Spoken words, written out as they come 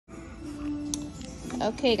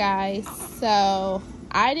Okay guys, so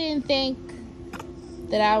I didn't think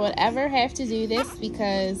that I would ever have to do this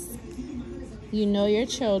because you know your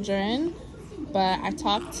children, but I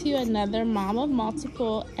talked to another mom of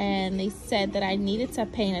multiple and they said that I needed to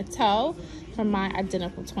paint a toe for my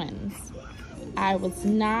identical twins. I was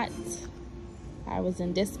in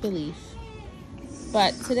disbelief.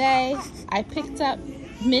 But today I picked up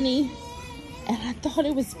Minnie and I thought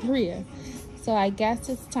it was Bria. So I guess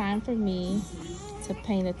it's time for me to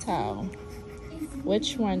paint a toe.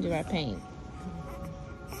 Which one do I paint?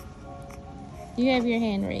 You have your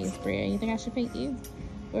hand raised, Bria. You think I should paint you?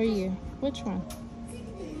 Or you? Which one?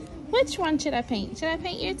 Which one should I paint? Should I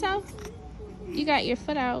paint your toe? You got your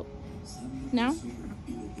foot out. No?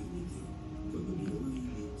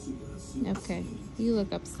 Okay. You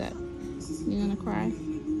look upset. You gonna cry?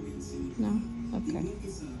 No? Okay.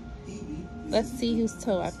 Let's see whose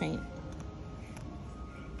toe I paint.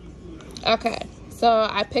 Okay. So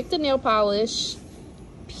I picked a nail polish.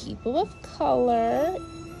 People of color.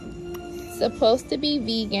 Supposed to be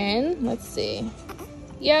vegan. Let's see.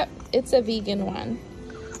 Yep, it's a vegan one.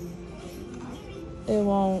 It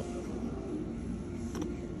won't.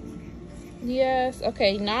 Yes,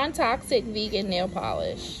 okay, non-toxic vegan nail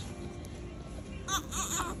polish.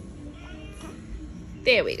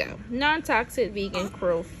 There we go. Non-toxic vegan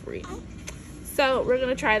cruelty-free. So we're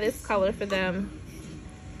gonna try this color for them.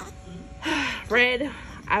 Red.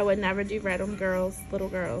 I would never do red on girls, little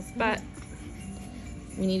girls, but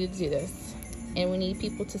we needed to do this, and we need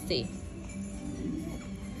people to see.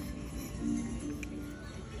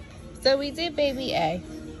 So we did baby A,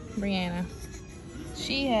 Brianna.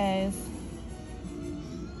 She has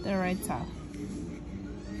the right toe.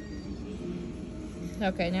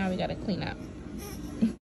 Okay, now we gotta clean up.